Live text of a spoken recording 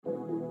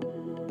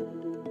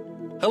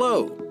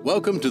Hello,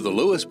 welcome to the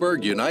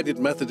Lewisburg United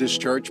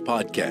Methodist Church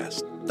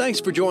podcast.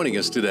 Thanks for joining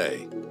us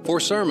today. For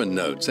sermon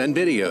notes and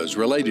videos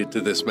related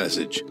to this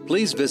message,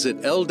 please visit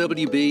lwbumc.com.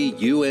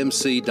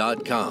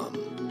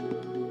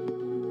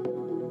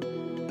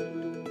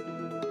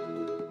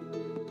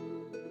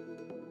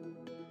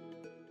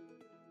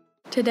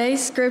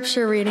 Today's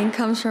scripture reading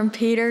comes from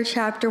Peter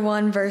chapter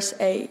 1, verse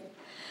 8.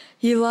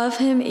 You love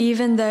him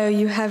even though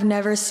you have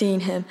never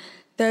seen him.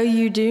 Though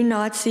you do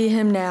not see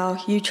him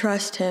now, you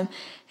trust him,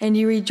 and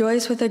you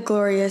rejoice with a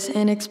glorious,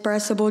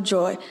 inexpressible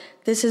joy.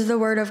 This is the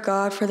word of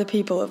God for the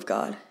people of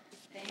God.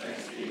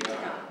 Thanks be to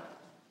God.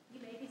 You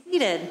may be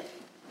seated.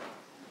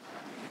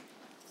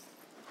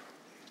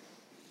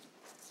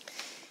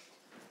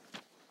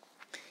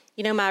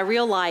 You know, my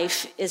real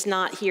life is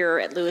not here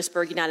at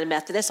Lewisburg United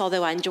Methodist,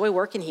 although I enjoy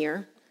working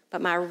here.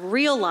 But my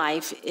real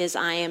life is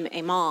I am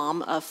a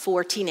mom of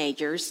 4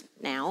 teenagers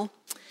now.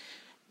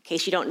 In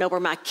case you don't know where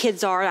my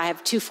kids are, I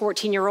have 2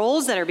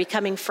 14-year-olds that are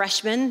becoming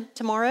freshmen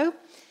tomorrow,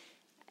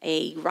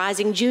 a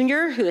rising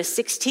junior who is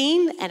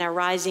 16, and a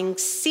rising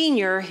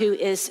senior who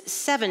is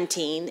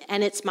 17.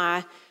 And it's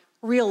my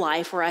real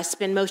life where I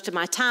spend most of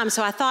my time.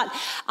 So I thought,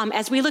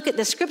 as we look at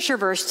the scripture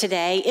verse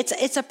today,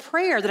 it's a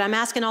prayer that I'm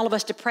asking all of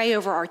us to pray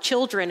over our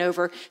children,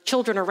 over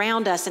children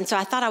around us. And so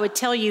I thought I would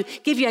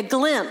give you a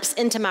glimpse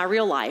into my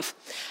real life.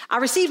 I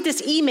received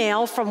this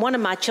email from one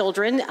of my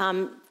children.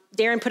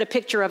 Darren put a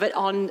picture of it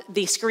on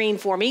the screen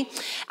for me.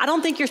 I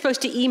don't think you're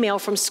supposed to email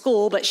from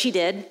school, but she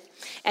did.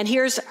 And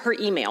here's her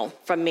email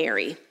from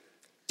Mary.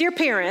 Dear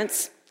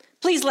parents,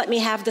 please let me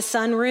have the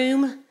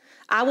sunroom.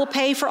 I will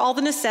pay for all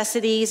the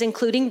necessities,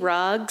 including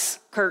rugs,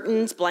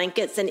 curtains,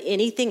 blankets, and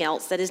anything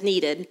else that is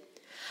needed.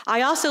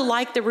 I also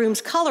like the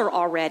room's color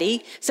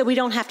already, so we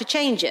don't have to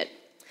change it.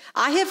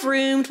 I have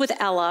roomed with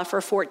Ella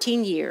for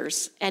 14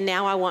 years, and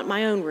now I want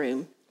my own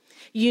room.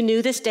 You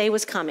knew this day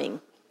was coming.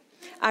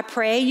 I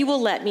pray you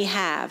will let me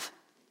have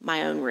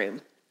my own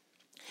room.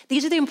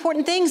 These are the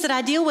important things that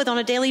I deal with on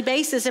a daily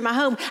basis in my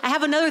home. I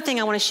have another thing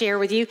I want to share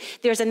with you.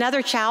 There's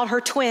another child, her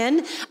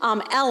twin,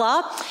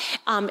 Ella.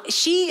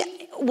 She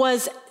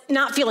was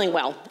not feeling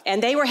well,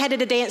 and they were headed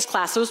to dance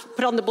class. So let's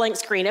put on the blank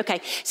screen.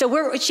 Okay,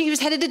 so she was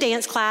headed to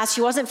dance class.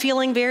 She wasn't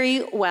feeling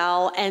very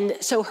well, and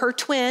so her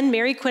twin,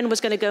 Mary Quinn,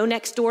 was going to go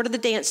next door to the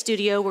dance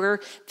studio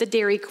where the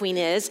Dairy Queen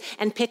is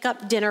and pick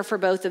up dinner for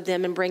both of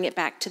them and bring it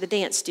back to the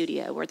dance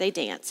studio where they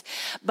dance.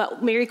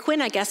 But Mary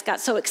Quinn, I guess, got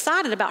so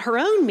excited about her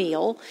own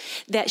meal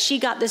that she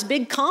got this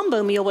big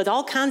combo meal with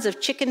all kinds of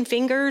chicken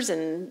fingers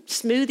and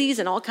smoothies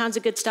and all kinds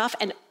of good stuff,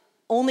 and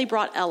only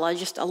brought Ella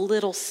just a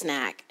little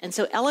snack. And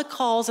so Ella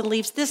calls and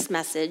leaves this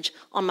message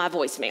on my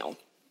voicemail.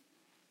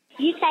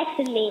 You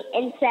texted me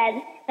and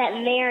said that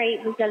Mary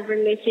was going to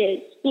bring me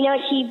food. You know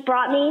what she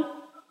brought me?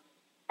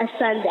 A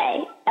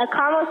sundae, a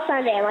caramel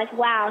sundae. I'm like,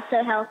 wow,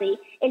 so healthy.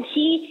 And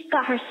she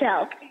got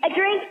herself a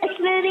drink, a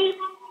smoothie,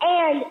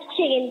 and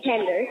chicken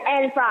tenders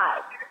and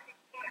fries.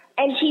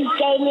 And she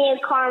gave me a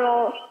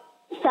caramel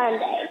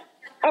sundae.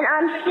 And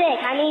I'm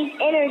sick. I need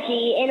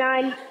energy, and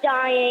I'm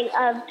dying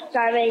of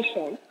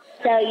starvation.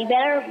 So you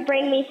better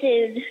bring me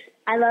food.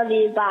 I love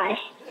you. Bye.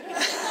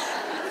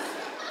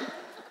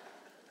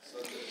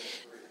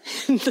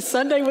 The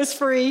sundae was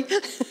free.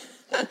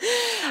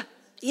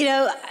 You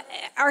know,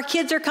 our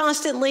kids are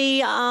constantly,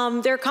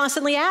 they're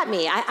constantly at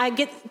me. I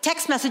get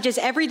text messages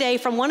every day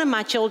from one of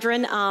my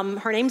children.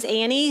 Her name's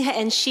Annie,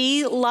 and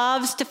she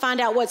loves to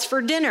find out what's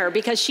for dinner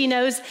because she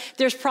knows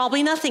there's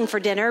probably nothing for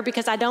dinner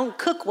because I don't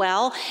cook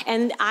well,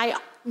 and I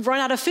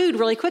run out of food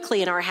really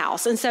quickly in our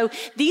house. And so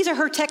these are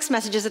her text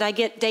messages that I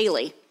get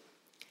daily.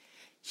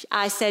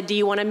 I said, do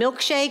you want a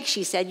milkshake?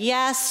 She said,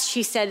 yes.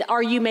 She said,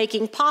 are you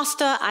making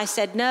pasta? I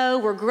said, no,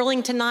 we're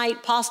grilling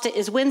tonight. Pasta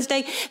is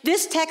Wednesday.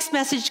 This text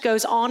message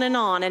goes on,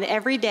 and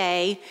every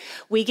day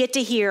we get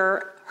to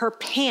hear her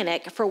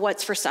panic for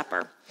what's for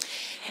supper.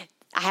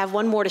 I have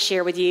one more to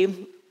share with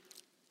you.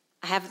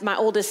 I have my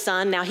oldest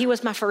son. Now, he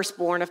was my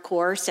firstborn, of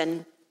course,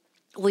 and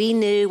we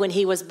knew when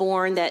he was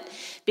born that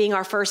being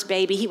our first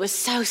baby, he was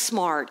so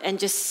smart and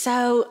just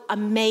so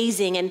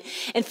amazing. And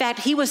in fact,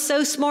 he was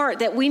so smart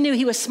that we knew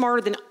he was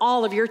smarter than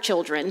all of your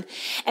children.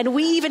 And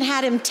we even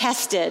had him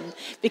tested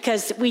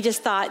because we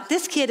just thought,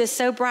 this kid is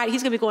so bright,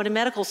 he's going to be going to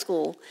medical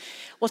school.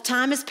 Well,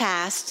 time has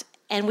passed,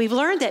 and we've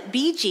learned that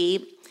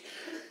BG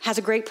has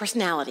a great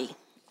personality.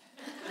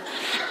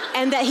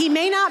 And that he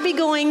may not be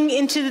going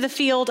into the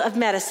field of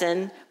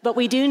medicine, but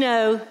we do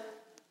know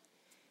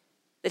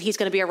that he's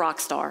going to be a rock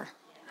star.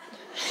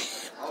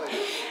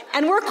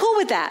 And we're cool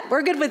with that.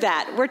 We're good with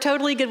that. We're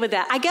totally good with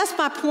that. I guess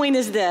my point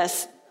is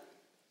this.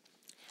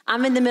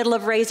 I'm in the middle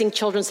of raising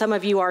children. Some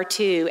of you are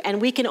too. And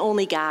we can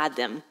only guide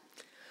them.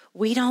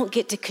 We don't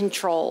get to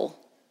control.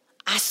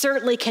 I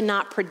certainly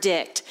cannot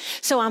predict.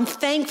 So I'm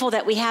thankful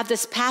that we have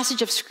this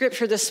passage of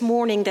scripture this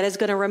morning that is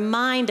going to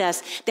remind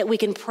us that we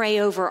can pray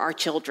over our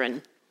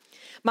children.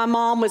 My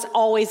mom was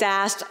always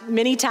asked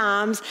many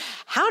times,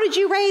 how did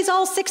you raise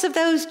all 6 of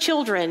those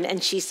children?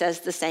 And she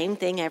says the same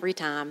thing every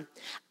time.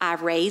 I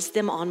raised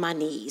them on my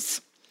knees.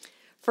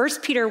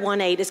 1 Peter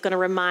 1:8 is going to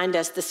remind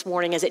us this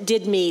morning, as it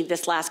did me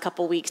this last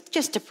couple weeks,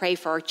 just to pray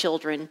for our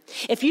children.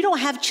 If you don't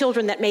have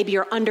children that maybe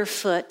are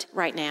underfoot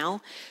right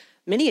now,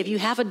 many of you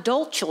have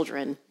adult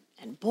children,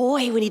 and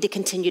boy, we need to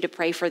continue to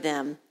pray for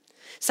them.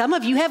 Some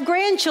of you have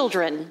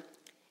grandchildren,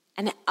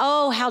 and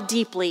oh, how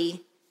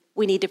deeply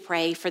we need to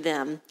pray for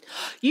them.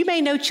 You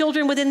may know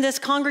children within this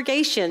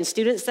congregation,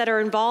 students that are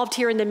involved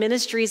here in the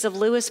ministries of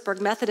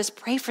Lewisburg Methodist.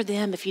 Pray for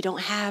them if you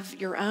don't have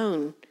your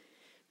own.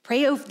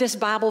 Pray over this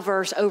Bible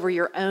verse over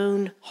your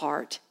own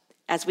heart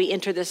as we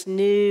enter this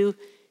new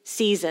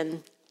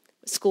season,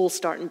 school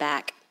starting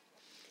back.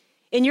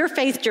 In your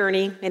faith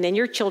journey and in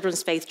your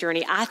children's faith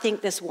journey, I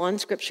think this one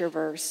scripture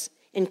verse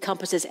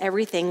encompasses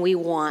everything we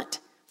want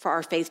for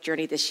our faith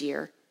journey this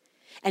year.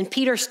 And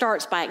Peter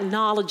starts by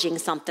acknowledging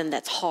something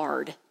that's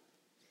hard.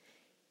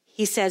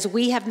 He says,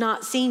 we have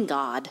not seen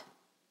God,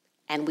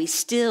 and we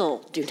still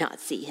do not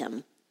see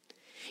him.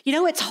 You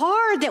know, it's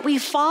hard that we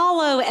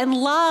follow and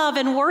love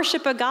and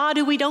worship a God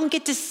who we don't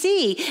get to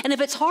see. And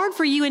if it's hard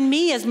for you and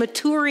me as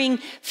maturing,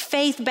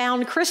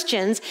 faith-bound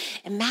Christians,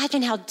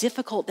 imagine how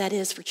difficult that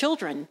is for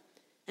children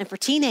and for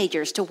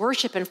teenagers to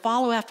worship and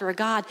follow after a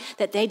God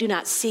that they do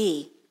not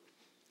see.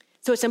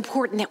 So it's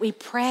important that we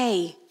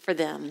pray for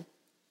them.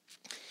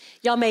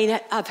 Y'all may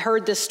have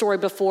heard this story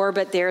before,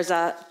 but there's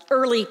an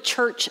early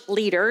church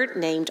leader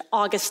named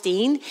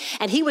Augustine,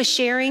 and he was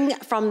sharing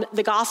from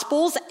the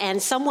Gospels,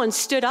 and someone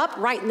stood up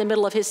right in the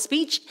middle of his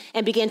speech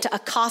and began to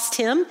accost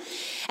him,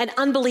 an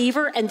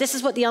unbeliever, and this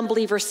is what the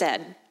unbeliever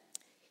said.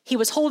 He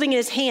was holding in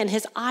his hand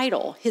his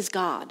idol, his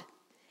God,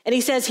 and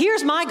he says,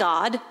 here's my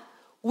God,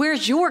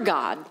 where's your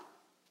God?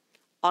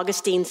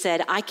 Augustine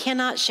said, I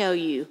cannot show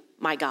you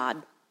my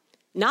God,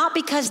 not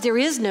because there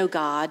is no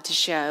God to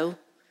show,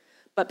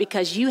 but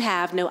because you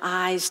have no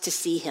eyes to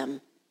see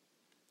him.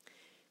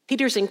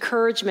 Peter's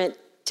encouragement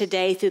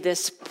today through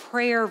this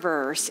prayer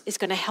verse is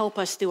going to help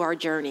us through our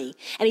journey.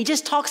 And he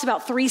just talks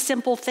about three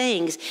simple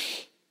things.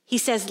 He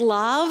says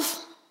love,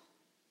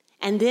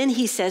 and then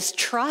he says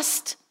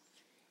trust,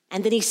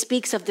 and then he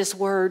speaks of this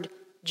word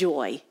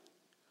joy.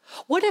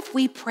 What if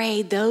we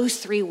prayed those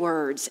three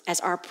words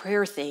as our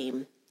prayer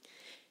theme?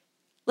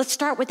 Let's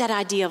start with that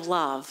idea of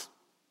love.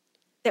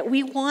 That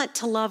we want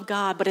to love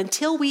God, but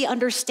until we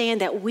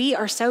understand that we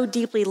are so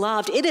deeply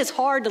loved, it is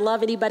hard to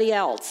love anybody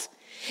else.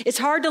 It's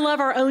hard to love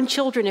our own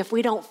children if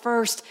we don't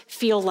first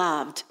feel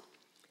loved.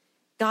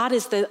 God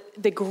is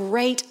the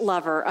great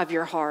lover of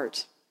your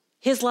heart.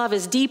 His love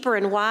is deeper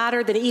and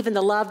wider than even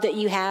the love that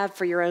you have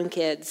for your own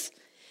kids.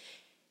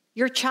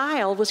 Your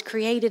child was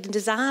created and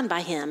designed by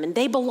him, and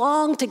they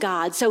belong to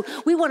God. So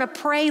we want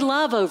to pray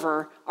love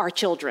over our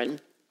children.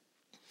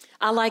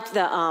 I like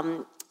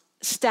the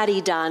study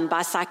done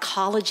by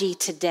Psychology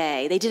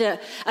Today. They did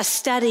a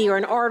study or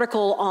an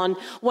article on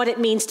what it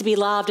means to be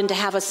loved and to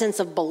have a sense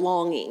of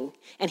belonging.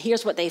 And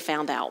here's what they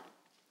found out.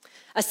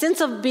 A sense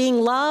of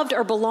being loved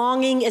or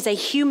belonging is a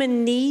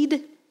human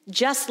need,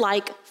 just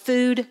like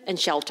food and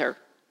shelter.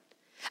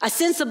 A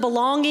sense of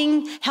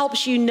belonging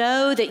helps you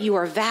know that you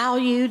are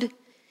valued.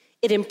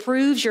 It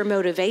improves your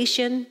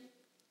motivation,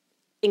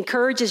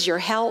 encourages your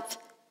health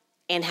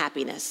and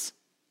happiness.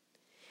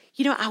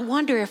 You know, I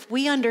wonder if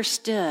we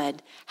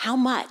understood how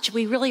much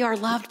we really are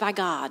loved by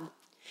God,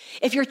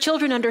 if your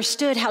children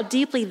understood how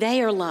deeply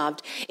they are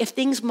loved, if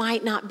things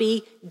might not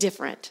be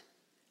different.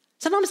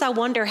 Sometimes I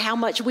wonder how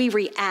much we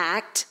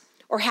react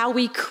or how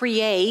we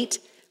create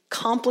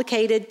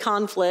complicated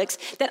conflicts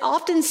that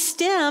often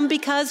stem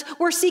because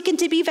we're seeking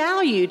to be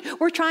valued.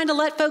 We're trying to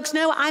let folks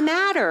know I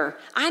matter.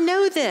 I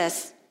know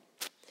this.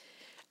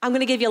 I'm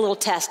going to give you a little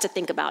test to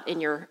think about in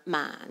your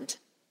mind.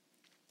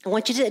 I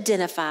want you to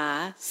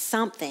identify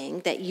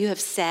something that you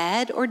have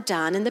said or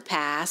done in the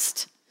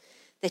past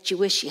that you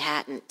wish you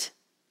hadn't.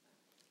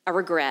 A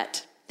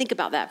regret. Think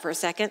about that for a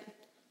second.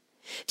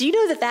 Do you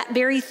know that that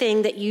very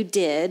thing that you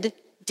did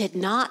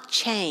not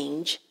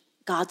change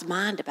God's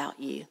mind about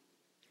you?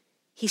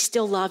 He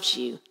still loves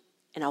you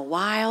in a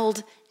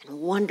wild and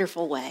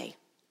wonderful way.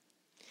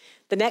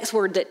 The next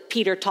word that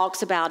Peter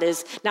talks about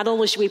is not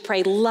only should we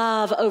pray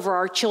love over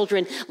our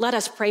children, let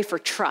us pray for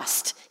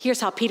trust.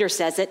 Here's how Peter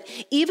says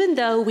it. Even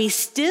though we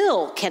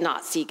still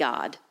cannot see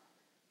God,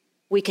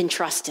 we can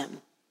trust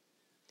him.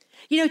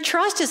 You know,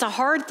 trust is a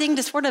hard thing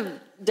to sort of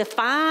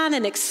define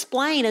and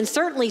explain, and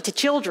certainly to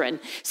children.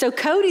 So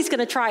Cody's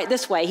going to try it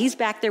this way. He's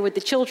back there with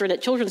the children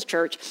at Children's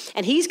Church,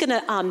 and he's going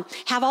to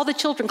have all the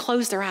children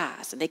close their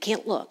eyes, and they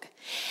can't look.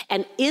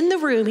 And in the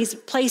room, he's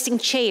placing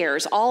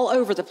chairs all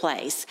over the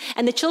place.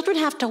 And the children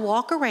have to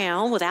walk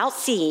around without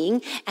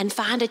seeing and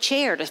find a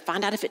chair to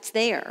find out if it's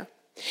there.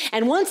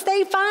 And once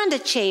they find a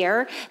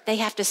chair, they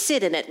have to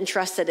sit in it and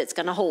trust that it's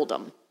going to hold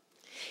them.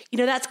 You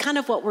know, that's kind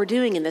of what we're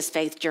doing in this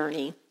faith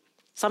journey.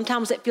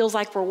 Sometimes it feels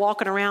like we're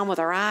walking around with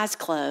our eyes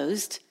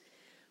closed,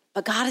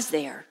 but God is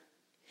there.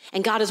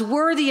 And God is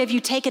worthy of you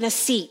taking a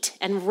seat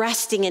and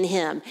resting in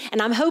him.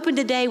 And I'm hoping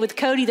today with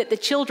Cody that the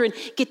children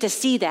get to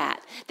see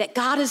that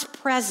God is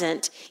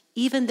present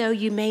even though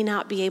you may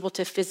not be able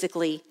to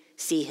physically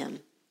see him.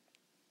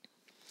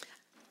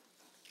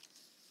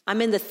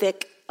 I'm in the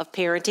thick of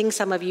parenting.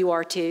 Some of you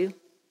are too.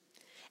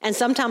 And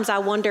sometimes I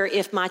wonder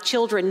if my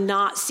children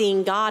not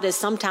seeing God is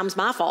sometimes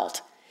my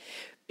fault.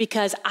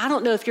 Because I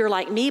don't know if you're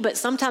like me, but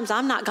sometimes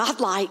I'm not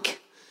God-like.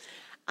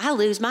 I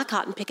lose my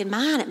cotton picking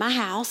mind at my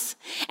house.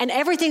 And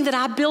everything that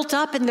I built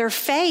up in their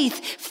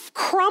faith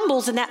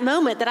crumbles in that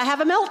moment that I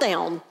have a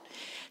meltdown.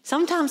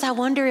 Sometimes I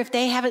wonder if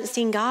they haven't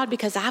seen God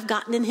because I've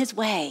gotten in his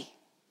way.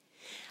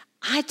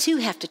 I too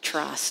have to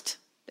trust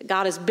that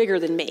God is bigger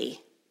than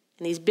me,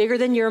 and he's bigger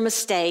than your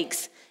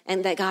mistakes,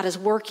 and that God is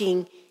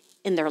working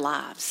in their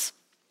lives.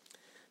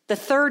 The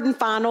third and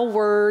final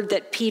word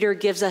that Peter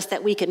gives us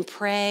that we can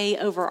pray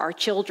over our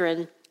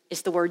children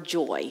is the word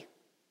joy.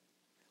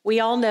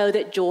 We all know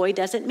that joy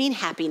doesn't mean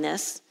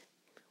happiness.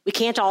 We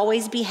can't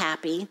always be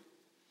happy,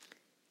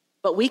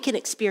 but we can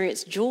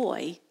experience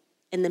joy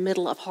in the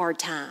middle of hard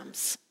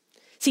times.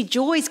 See,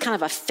 joy is kind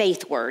of a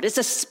faith word. It's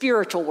a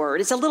spiritual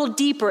word. It's a little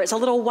deeper. It's a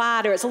little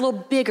wider. It's a little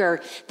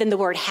bigger than the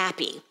word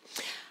happy.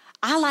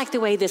 I like the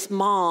way this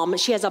mom,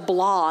 she has a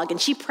blog, and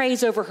she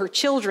prays over her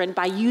children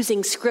by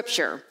using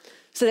scripture,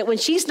 so that when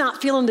she's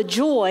not feeling the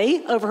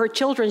joy over her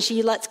children,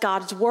 she lets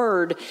God's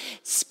word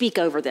speak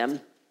over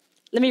them.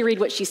 Let me read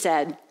what she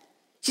said.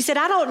 She said,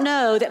 I don't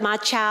know that my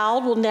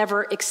child will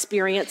never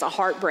experience a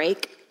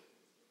heartbreak,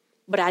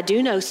 but I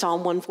do know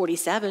Psalm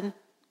 147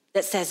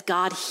 that says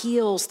God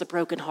heals the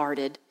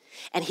brokenhearted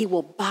and he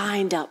will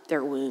bind up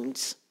their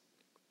wounds.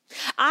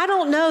 I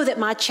don't know that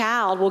my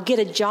child will get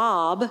a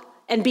job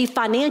and be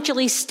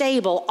financially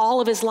stable all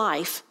of his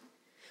life,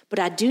 but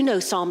I do know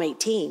Psalm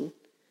 18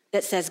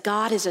 that says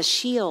God is a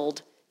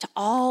shield to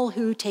all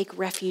who take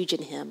refuge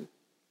in him.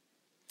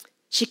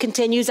 She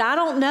continues, I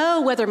don't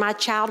know whether my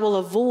child will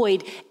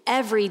avoid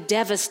every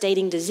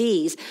devastating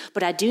disease,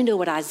 but I do know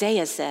what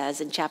Isaiah says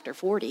in chapter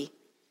 40.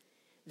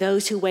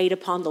 Those who wait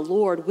upon the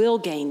Lord will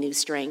gain new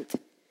strength.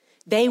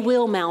 They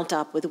will mount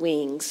up with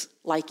wings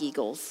like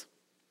eagles.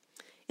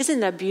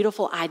 Isn't it a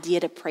beautiful idea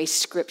to pray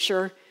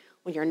scripture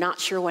when you're not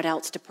sure what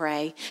else to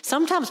pray?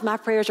 Sometimes my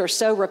prayers are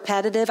so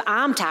repetitive,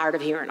 I'm tired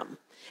of hearing them.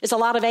 It's a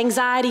lot of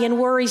anxiety and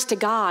worries to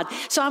God.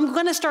 So I'm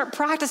going to start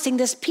practicing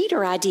this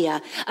Peter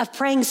idea of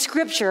praying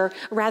scripture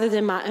rather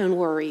than my own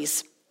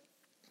worries.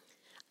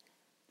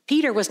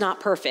 Peter was not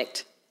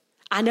perfect.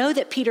 I know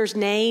that Peter's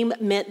name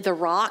meant the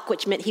rock,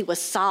 which meant he was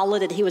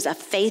solid and he was a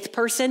faith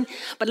person.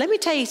 But let me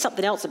tell you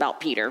something else about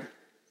Peter.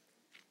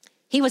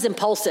 He was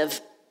impulsive.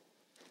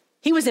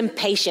 He was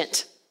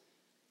impatient.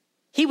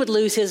 He would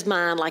lose his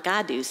mind like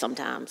I do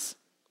sometimes.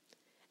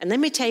 And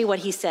let me tell you what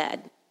he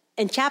said.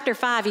 In chapter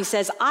 5, he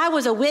says, I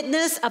was a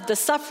witness of the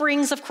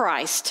sufferings of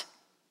Christ.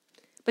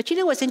 But you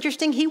know what's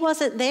interesting? He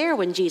wasn't there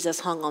when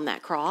Jesus hung on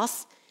that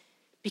cross,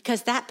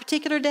 because that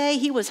particular day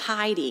he was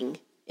hiding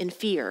in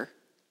fear.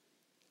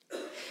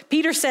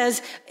 Peter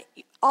says,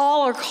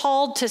 all are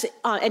called to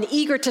and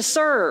eager to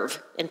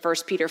serve in 1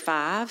 Peter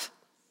 5.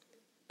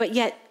 But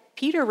yet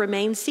Peter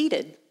remained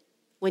seated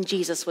when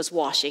Jesus was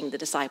washing the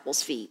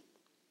disciples' feet.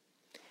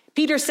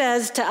 Peter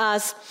says to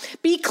us,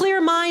 be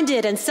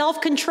clear-minded and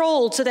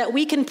self-controlled so that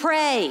we can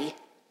pray.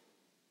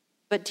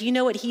 But do you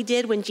know what he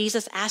did when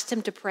Jesus asked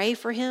him to pray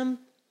for him?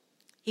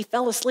 He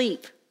fell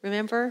asleep,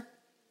 remember?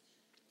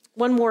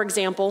 One more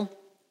example.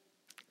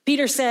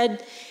 Peter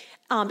said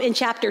in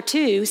chapter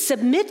 2,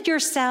 submit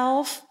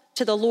yourself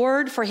to the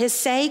Lord for his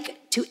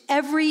sake to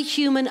every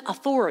human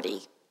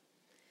authority.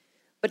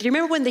 But do you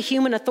remember when the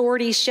human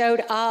authorities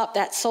showed up,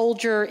 that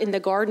soldier in the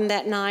garden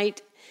that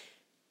night?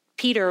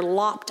 Peter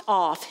lopped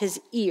off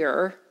his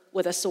ear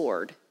with a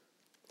sword.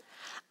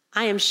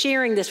 I am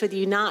sharing this with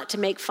you not to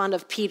make fun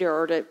of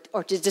Peter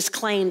or to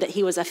disclaim that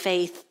he was a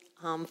faith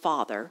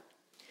father,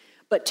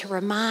 but to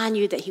remind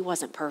you that he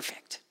wasn't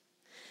perfect,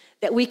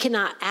 that we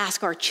cannot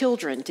ask our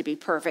children to be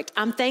perfect.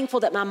 I'm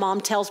thankful that my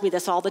mom tells me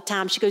this all the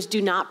time. She goes,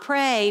 do not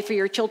pray for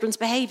your children's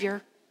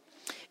behavior.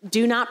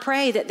 Do not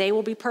pray that they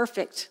will be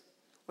perfect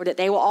or that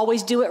they will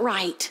always do it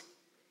right.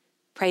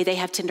 Pray they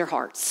have tender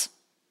hearts.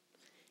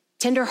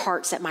 Tender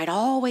hearts that might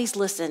always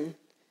listen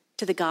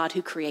to the God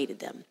who created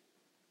them.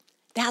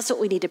 That's what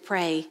we need to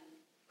pray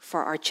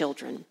for our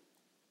children.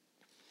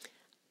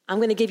 I'm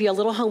going to give you a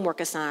little homework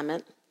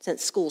assignment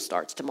since school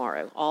starts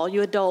tomorrow. All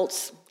you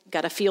adults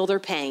got to feel their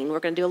pain. We're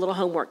going to do a little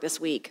homework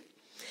this week.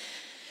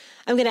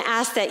 I'm going to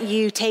ask that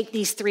you take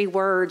these 3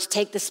 words,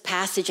 take this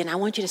passage, and I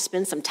want you to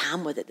spend some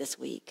time with it this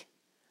week.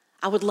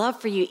 I would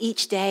love for you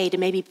each day to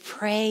maybe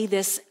pray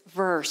this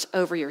verse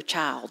over your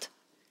child.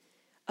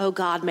 Oh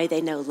God, may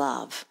they know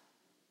love.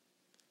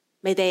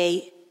 May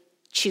they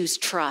choose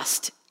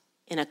trust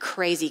in a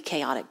crazy,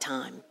 chaotic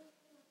time.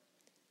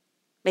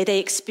 May they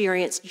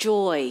experience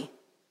joy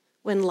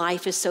when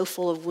life is so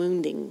full of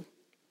wounding.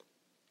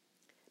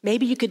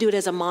 Maybe you could do it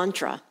as a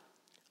mantra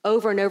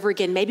over and over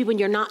again. Maybe when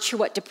you're not sure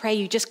what to pray,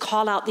 you just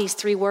call out these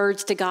 3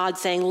 words to God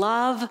saying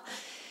love,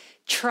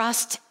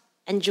 trust,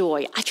 and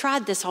joy. I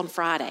tried this on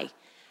Friday. I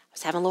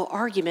was having a little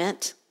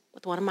argument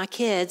with one of my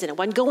kids and it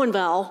wasn't going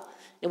well.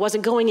 It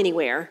wasn't going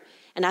anywhere.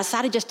 And I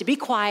decided just to be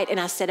quiet, and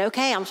I said,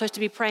 okay, I'm supposed to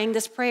be praying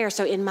this prayer.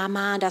 So in my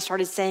mind, I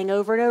started saying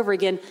over and over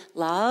again,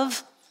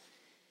 love,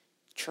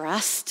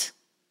 trust,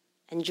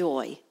 and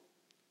joy.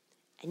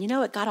 And you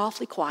know, it got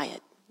awfully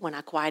quiet when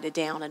I quieted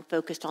down and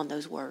focused on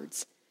those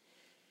words.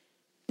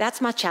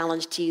 That's my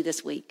challenge to you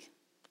this week.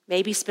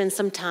 Maybe spend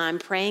some time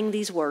praying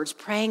these words,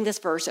 praying this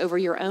verse over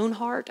your own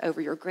heart, over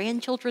your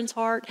grandchildren's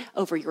heart,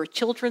 over your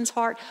children's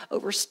heart,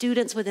 over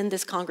students within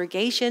this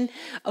congregation,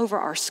 over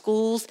our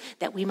schools,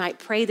 that we might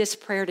pray this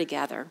prayer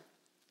together.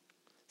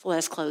 So let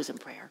us close in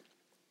prayer.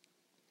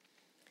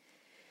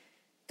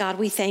 God,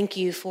 we thank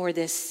you for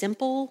this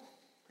simple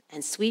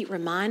and sweet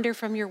reminder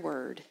from your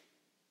word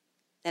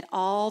that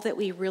all that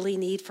we really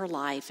need for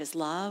life is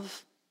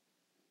love,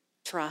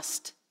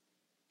 trust,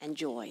 and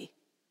joy.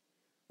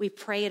 We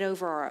pray it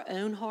over our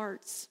own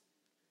hearts.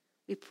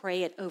 We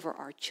pray it over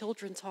our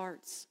children's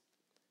hearts,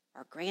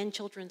 our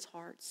grandchildren's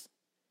hearts,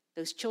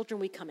 those children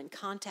we come in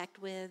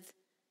contact with,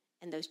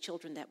 and those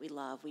children that we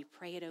love. We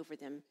pray it over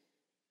them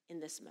in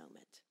this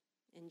moment.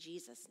 In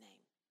Jesus' name,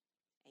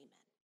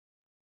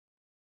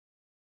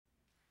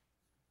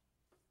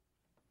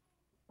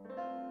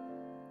 amen.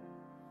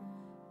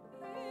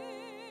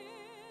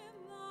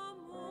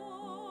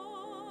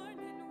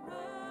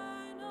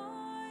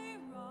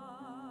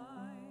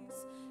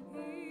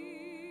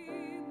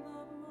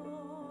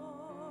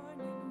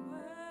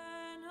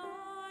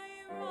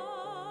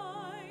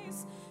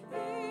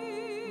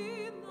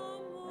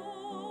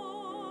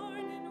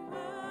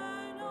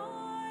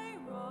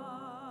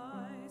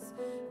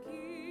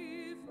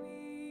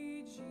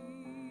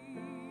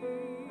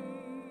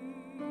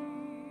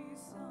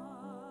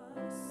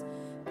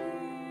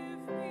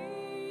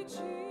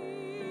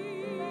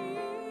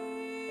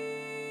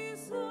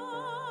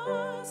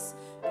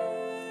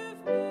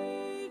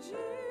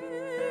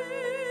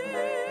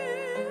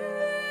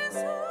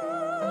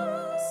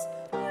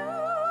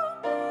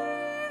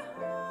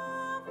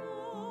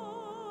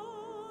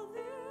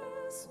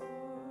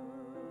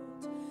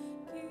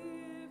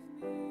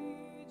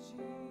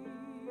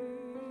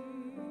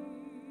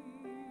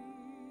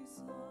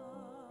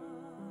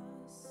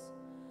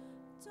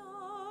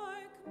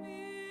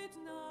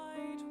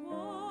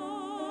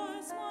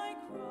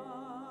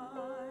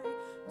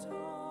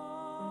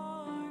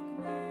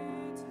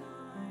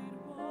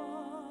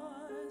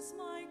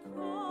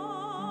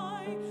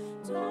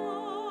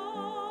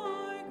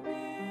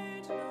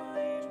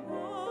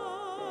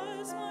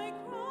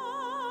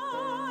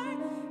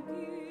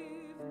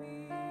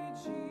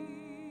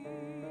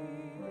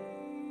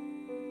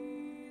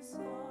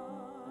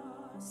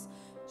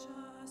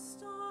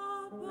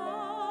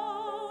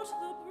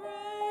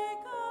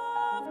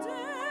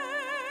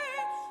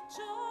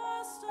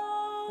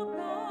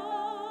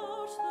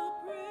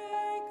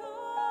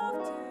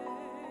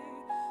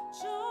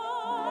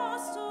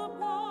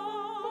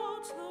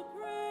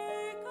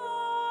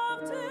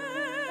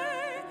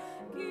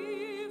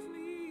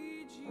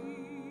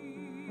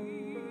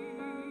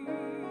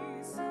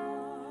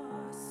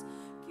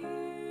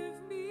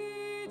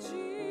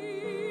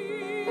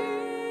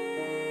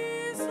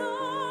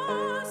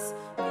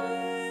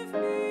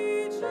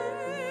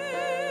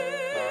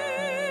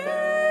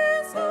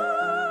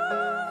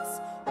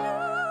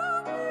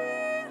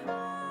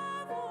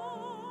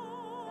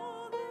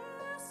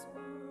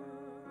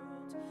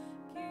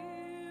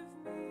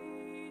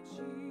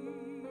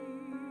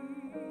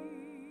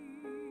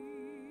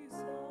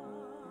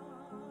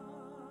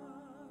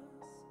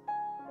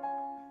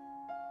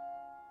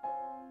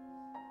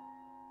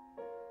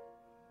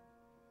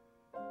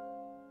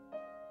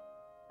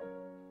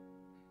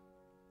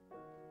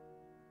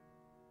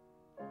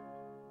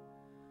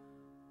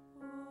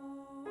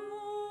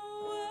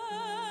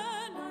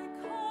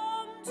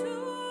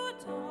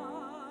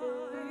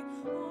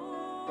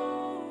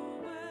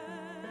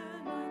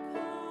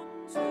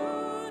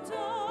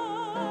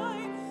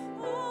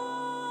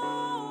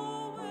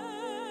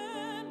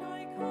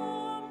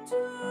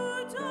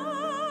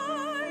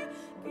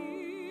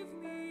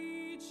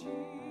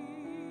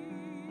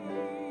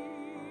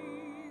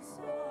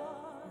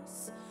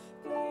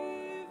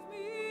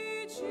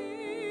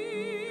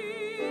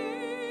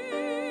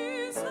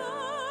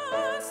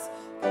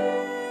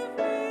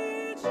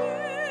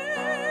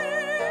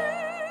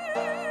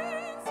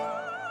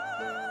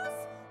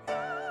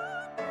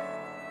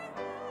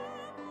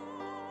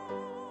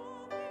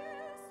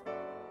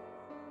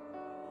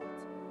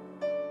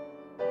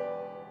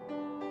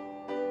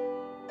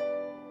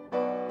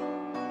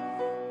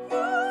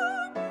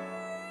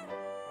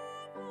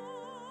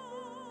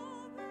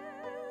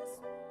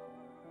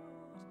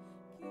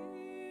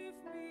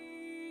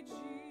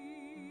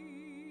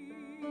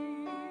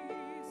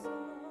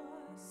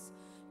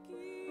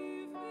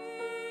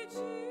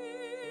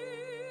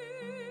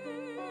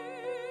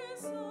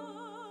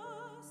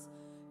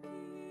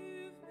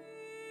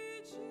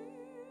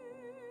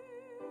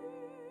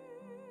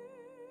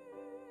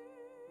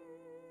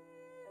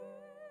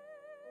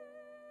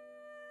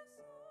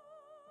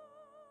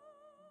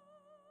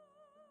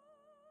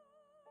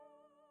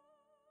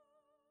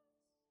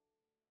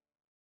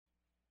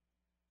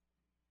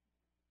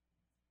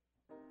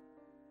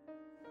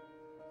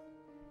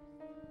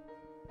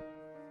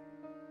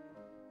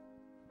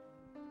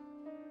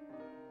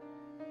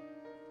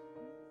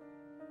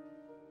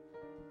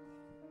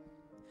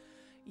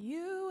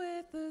 You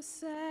with the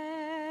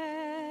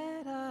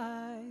sad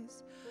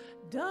eyes,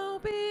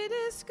 don't be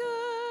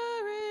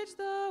discouraged,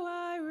 though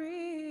I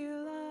realize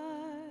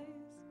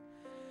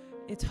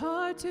it's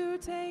hard to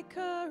take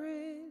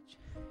courage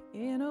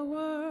in a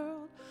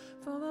world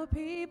full of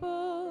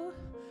people.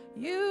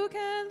 You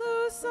can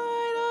lose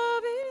sight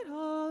of it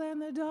all,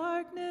 and the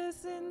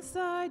darkness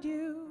inside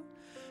you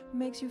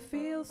makes you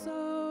feel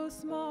so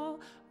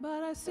small.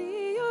 But I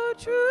see your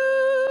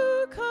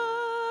true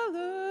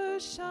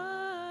colors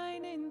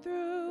shining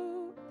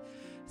through.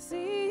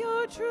 See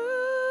your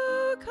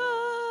true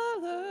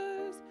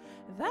colors,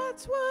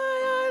 that's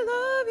why I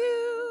love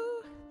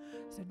you.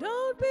 So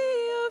don't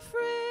be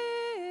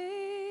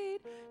afraid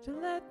to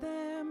let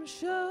them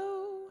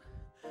show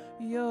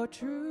your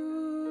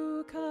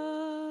true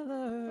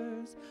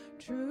colors.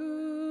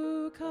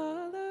 True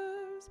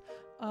colors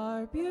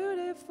are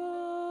beautiful,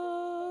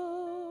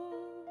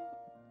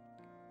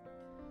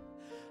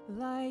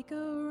 like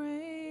a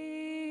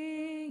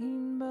rainbow.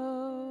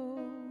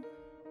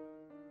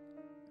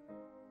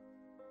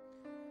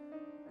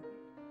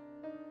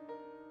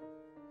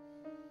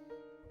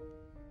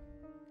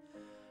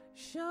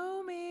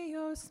 Show me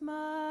your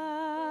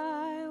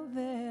smile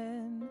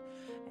then,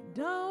 and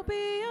don't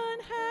be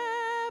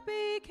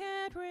unhappy.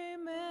 Can't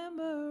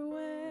remember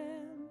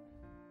when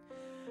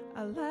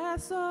I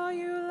last saw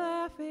you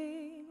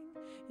laughing.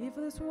 If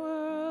this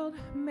world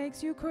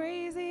makes you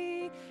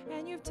crazy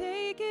and you've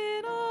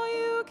taken all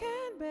you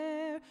can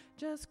bear,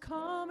 just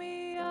call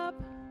me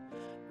up,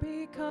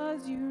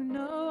 because you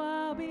know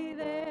I'll be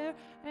there.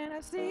 And I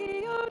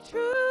see your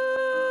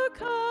true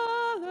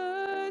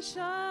colors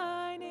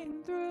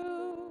shining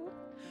through.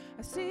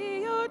 I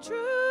see your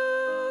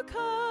true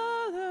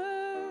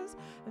colors,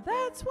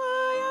 that's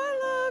why I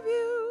love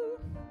you.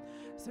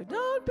 So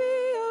don't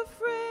be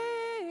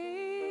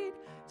afraid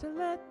to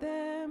let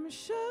them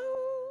show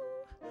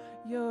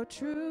your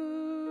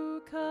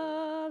true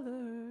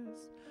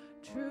colors.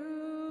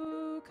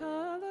 True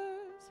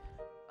colors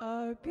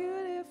are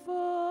beautiful,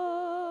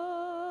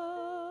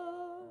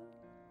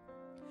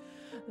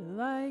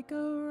 like a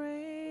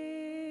rainbow.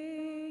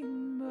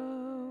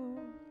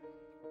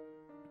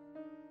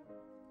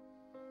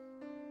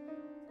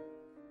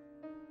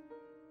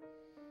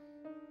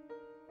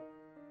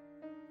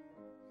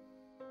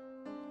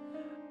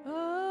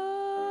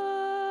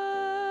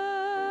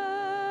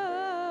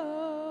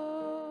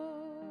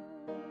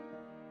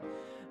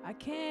 I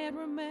can't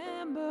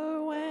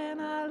remember when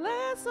I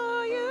last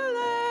saw you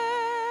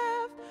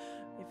laugh.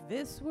 If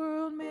this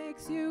world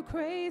makes you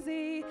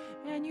crazy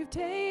and you've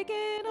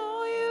taken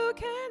all you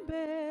can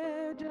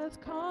bear,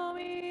 just call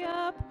me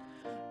up,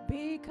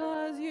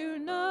 because you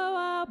know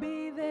I'll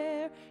be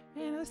there.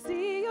 And I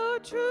see your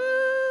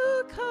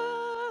true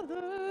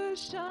colors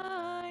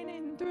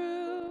shining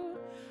through.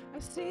 I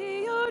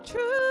see your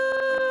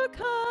true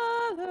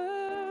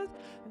colors,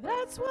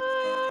 that's why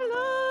I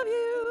love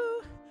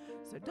you.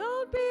 So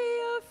don't be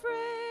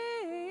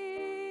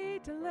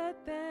afraid to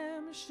let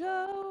them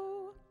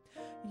show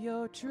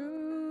your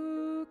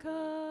true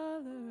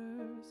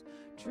colors.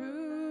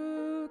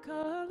 True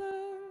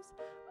colors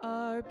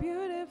are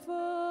beautiful,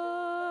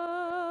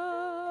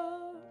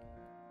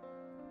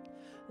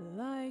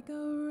 like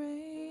a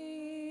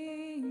rainbow.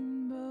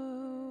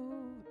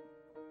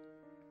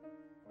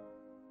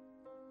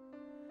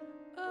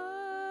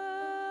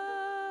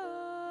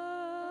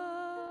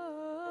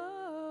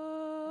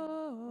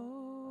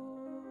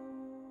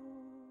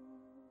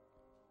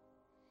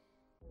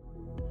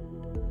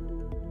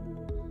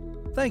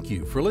 Thank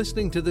you for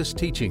listening to this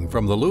teaching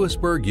from the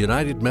Lewisburg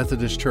United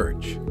Methodist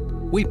Church.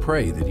 We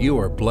pray that you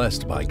are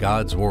blessed by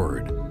God's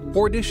Word.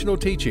 For additional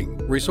teaching,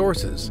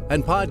 resources,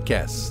 and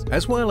podcasts,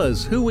 as well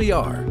as who we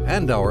are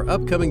and our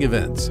upcoming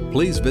events,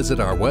 please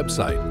visit our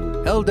website,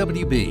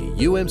 lwbumc.com.